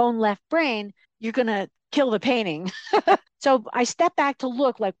with your own left brain, you're going to kill the painting. So I step back to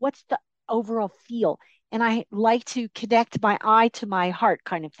look like what's the overall feel. And I like to connect my eye to my heart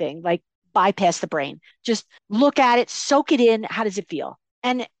kind of thing, like bypass the brain. Just look at it, soak it in. How does it feel?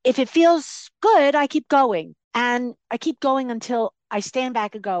 And if it feels good, I keep going. And I keep going until I stand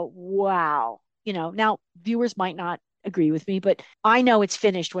back and go, wow. Now viewers might not agree with me, but I know it's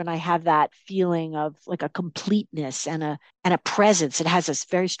finished when I have that feeling of like a completeness and a presence. It has this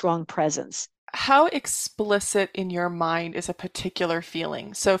very strong presence. How explicit in your mind is a particular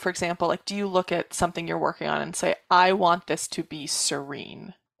feeling? So, for example, like, do you look at something you're working on and say, I want this to be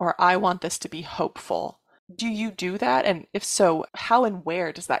serene, or I want this to be hopeful? Do you do that? And if so, how and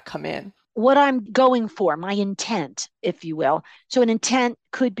where does that come in? What I'm going for, my intent, if you will. So an intent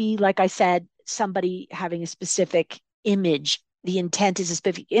could be, like I said, somebody having a specific image. The intent is a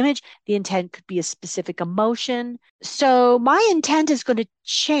specific image. The intent could be a specific emotion. So my intent is going to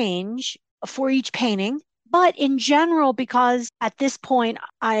change for each painting. But in general, because at this point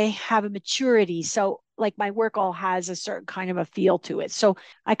I have a maturity, so like my work all has a certain kind of a feel to it. So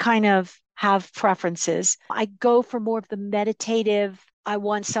I kind of have preferences. I go for more of the meditative. I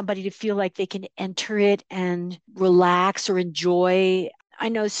want somebody to feel like they can enter it and relax or enjoy. I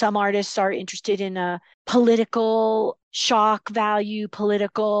know some artists are interested in a political shock value,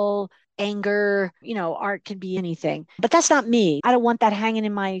 political anger. Art can be anything, but that's not me. I don't want that hanging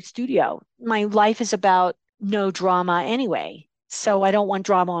in my studio. My life is about no drama anyway. So I don't want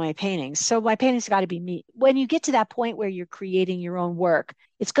drama on my paintings. So my paintings got to be me. When you get to that point where you're creating your own work,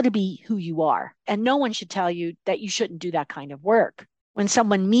 it's going to be who you are. And no one should tell you that you shouldn't do that kind of work. When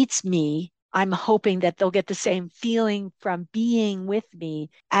someone meets me, I'm hoping that they'll get the same feeling from being with me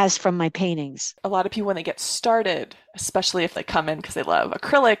as from my paintings. A lot of people when they get started, especially if they come in because they love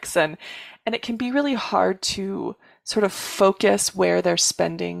acrylics and it can be really hard to sort of focus where they're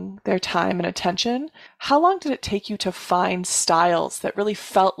spending their time and attention. How long did it take you to find styles that really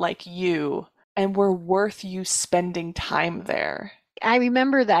felt like you and were worth you spending time there? I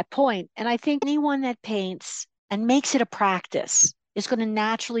remember that point, and I think anyone that paints and makes it a practice is going to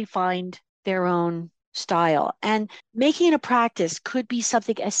naturally find their own style. And making it a practice could be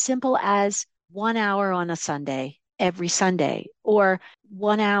something as simple as 1 hour on a Sunday, every Sunday, or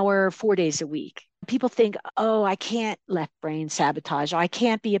 1 hour, 4 days a week. People think, oh, I can't left brain sabotage. I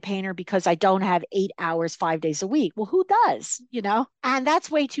can't be a painter because I don't have 8 hours, 5 days a week. Well, who does, And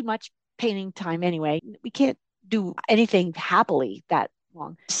that's way too much painting time anyway. We can't do anything happily that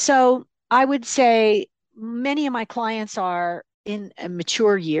long. So I would say many of my clients are in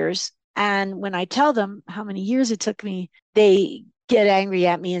mature years. And when I tell them how many years it took me, they get angry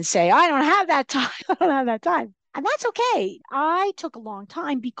at me and say, I don't have that time. I don't have that time. And that's okay. I took a long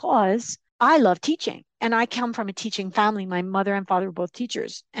time because I love teaching. And I come from a teaching family. My mother and father were both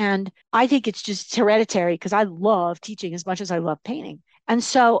teachers. And I think it's just hereditary because I love teaching as much as I love painting. And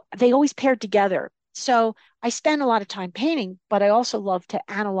so they always paired together. So I spend a lot of time painting, but I also love to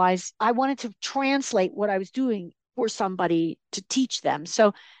analyze. I wanted to translate what I was doing for somebody to teach them.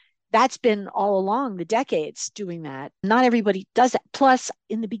 So that's been all along the decades doing that. Not everybody does that. Plus,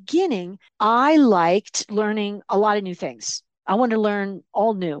 in the beginning, I liked learning a lot of new things. I wanted to learn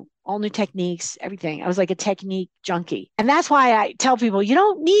all new techniques, everything. I was like a technique junkie. And that's why I tell people, you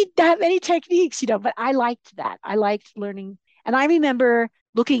don't need that many techniques, but I liked that. I liked learning. And I remember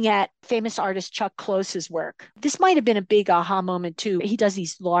looking at famous artist Chuck Close's work. This might have been a big aha moment too. He does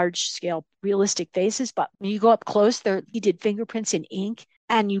these large scale realistic faces, but when you go up close, there he did fingerprints in ink,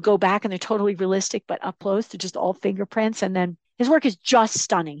 and you go back and they're totally realistic, but up close, they're just all fingerprints. And then his work is just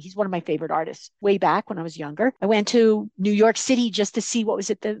stunning. He's one of my favorite artists. Way back when I was younger, I went to New York City just to see what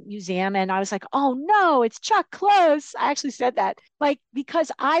was at the museum. And I was like, oh no, it's Chuck Close. I actually said that, like,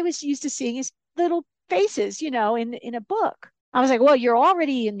 because I was used to seeing his little faces, in a book. I was like, well, you're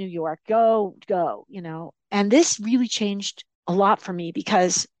already in New York. Go. And this really changed a lot for me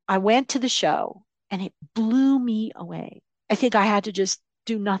because I went to the show and it blew me away. I think I had to just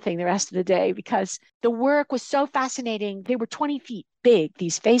do nothing the rest of the day because the work was so fascinating. They were 20 feet big,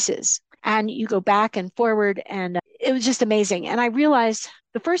 these faces, and you go back and forward, and it was just amazing. And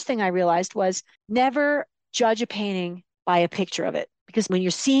the first thing I realized was never judge a painting by a picture of it, because when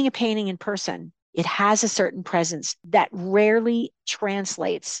you're seeing a painting in person, it has a certain presence that rarely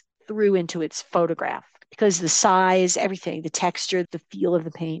translates through into its photograph because the size, everything, the texture, the feel of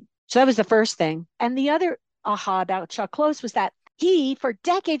the paint. So that was the first thing. And the other aha about Chuck Close was that he, for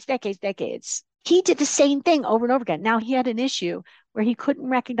decades, he did the same thing over and over again. Now he had an issue where he couldn't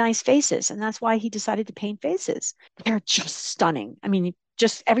recognize faces, and that's why he decided to paint faces. They're just stunning. I mean,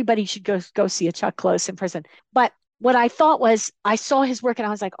 just everybody should go see a Chuck Close in person. But what I thought was, I saw his work and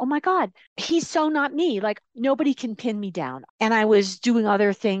I was like, oh my God, he's so not me. Like, nobody can pin me down. And I was doing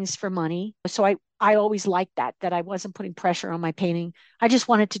other things for money. So I always liked that I wasn't putting pressure on my painting. I just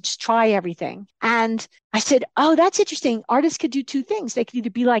wanted to just try everything. And I said, oh, that's interesting. Artists could do two things. They could either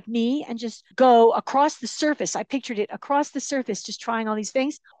be like me and just go across the surface. I pictured it across the surface, just trying all these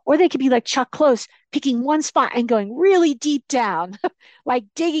things. Or they could be like Chuck Close, picking one spot and going really deep down, like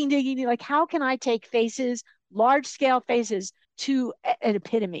digging. Like, how can I take faces, large scale faces, to an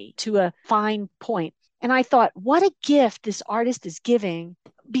epitome, to a fine point? And I thought, what a gift this artist is giving.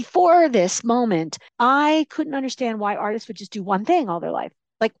 Before this moment, I couldn't understand why artists would just do one thing all their life.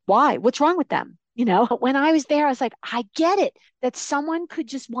 Like, why? What's wrong with them? When I was there, I was like, I get it, that someone could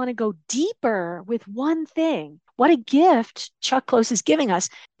just want to go deeper with one thing. What a gift Chuck Close is giving us,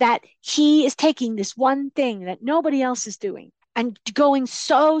 that he is taking this one thing that nobody else is doing and going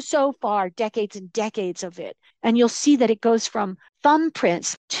so far, decades and decades of it. And you'll see that it goes from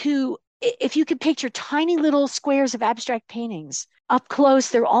thumbprints to, if you could picture tiny little squares of abstract paintings up close,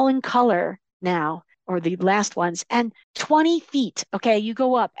 they're all in color now, or the last ones, and 20 feet. Okay, you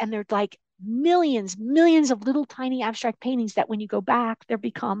go up and they're like millions of little tiny abstract paintings that when you go back, they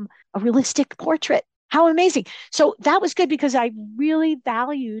become a realistic portrait. How amazing. So that was good because I really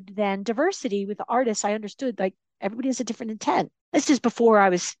valued then diversity with the artists. I understood like everybody has a different intent. This is before I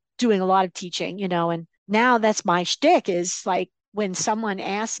was doing a lot of teaching, and now that's my shtick, is like when someone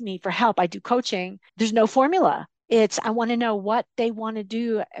asks me for help, I do coaching. There's no formula. I want to know what they want to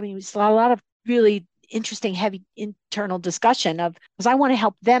do. I mean, it's a lot of really interesting, heavy internal discussion because I want to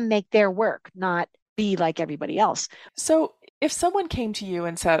help them make their work, not be like everybody else. So if someone came to you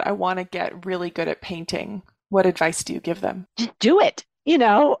and said, I want to get really good at painting, what advice do you give them? Just do it.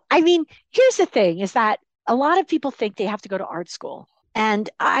 I mean, here's the thing is that a lot of people think they have to go to art school. And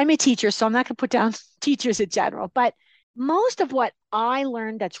I'm a teacher, so I'm not going to put down teachers in general. But most of what I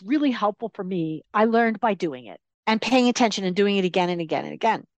learned that's really helpful for me, I learned by doing it and paying attention and doing it again and again and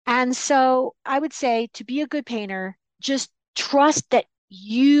again. And so I would say, to be a good painter, just trust that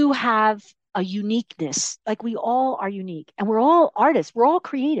you have a uniqueness. Like, we all are unique and we're all artists. We're all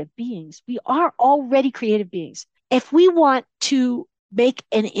creative beings. We are already creative beings. If we want to make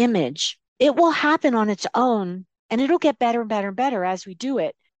an image, it will happen on its own and it'll get better and better and better as we do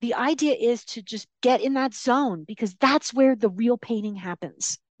it. The idea is to just get in that zone, because that's where the real painting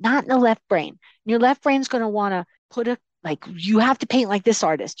happens, not in the left brain. And your left brain's going to want to you have to paint like this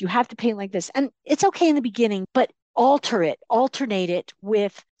artist. You have to paint like this. And it's okay in the beginning, but alternate it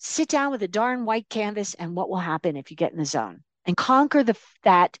with, sit down with a darn white canvas and what will happen if you get in the zone, and conquer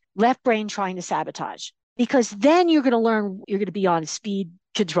that left brain trying to sabotage. Because then you're going to be on speed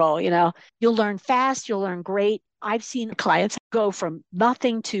control. You'll learn fast, you'll learn great. I've seen clients go from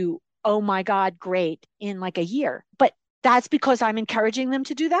nothing to, oh my God, great, in like a year. But that's because I'm encouraging them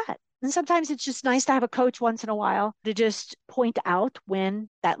to do that. And sometimes it's just nice to have a coach once in a while to just point out when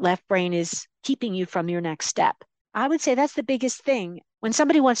that left brain is keeping you from your next step. I would say that's the biggest thing. When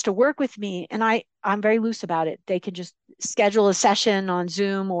somebody wants to work with me, and I'm very loose about it, they can just schedule a session on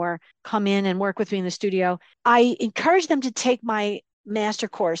Zoom or come in and work with me in the studio. I encourage them to take my master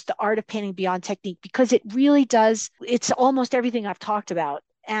course, The Art of Painting Beyond Technique, because it really does. It's almost everything I've talked about.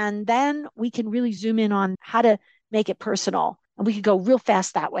 And then we can really zoom in on how to make it personal. And we could go real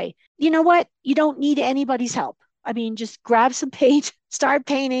fast that way. You know what? You don't need anybody's help. I mean, just grab some paint, start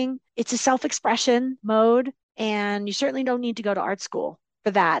painting. It's a self-expression mode, and you certainly don't need to go to art school for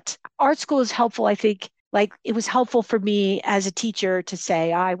that. Art school is helpful, I think. Like it was helpful for me as a teacher to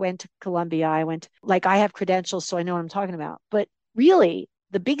say, I went to Columbia, I have credentials, so I know what I'm talking about. But really,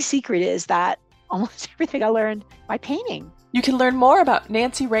 the big secret is that almost everything I learned by painting. You can learn more about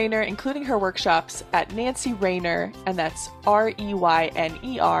Nancy Rayner, including her workshops, at Nancy Rayner, and that's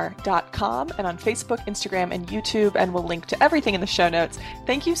REYNER.com, and on Facebook, Instagram, and YouTube, and we'll link to everything in the show notes.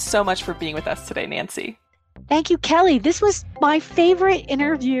 Thank you so much for being with us today, Nancy. Thank you, Kelly. This was my favorite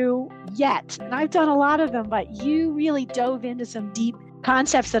interview yet, and I've done a lot of them, but you really dove into some deep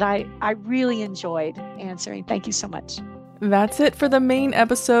concepts that I really enjoyed answering. Thank you so much. That's it for the main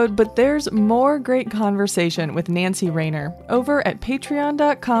episode, but there's more great conversation with Nancy Rayner over at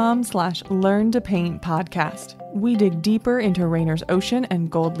patreon.com/learn-to-paint-podcast. We dig deeper into Rayner's Ocean and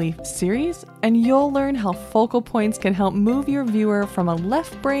Gold Leaf series, and you'll learn how focal points can help move your viewer from a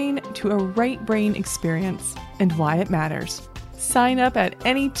left brain to a right brain experience, and why it matters. Sign up at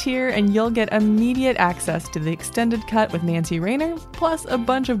any tier and you'll get immediate access to the extended cut with Nancy Rayner, plus a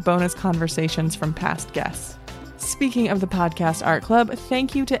bunch of bonus conversations from past guests. Speaking of the Podcast Art Club,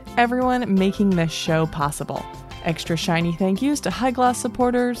 thank you to everyone making this show possible. Extra shiny thank yous to High Gloss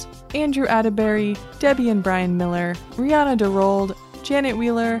supporters, Andrew Atterbury, Debbie and Brian Miller, Rihanna DeRold, Janet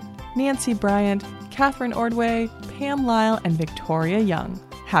Wheeler, Nancy Bryant, Catherine Ordway, Pam Lyle, and Victoria Young.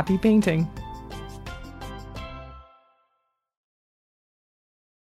 Happy painting!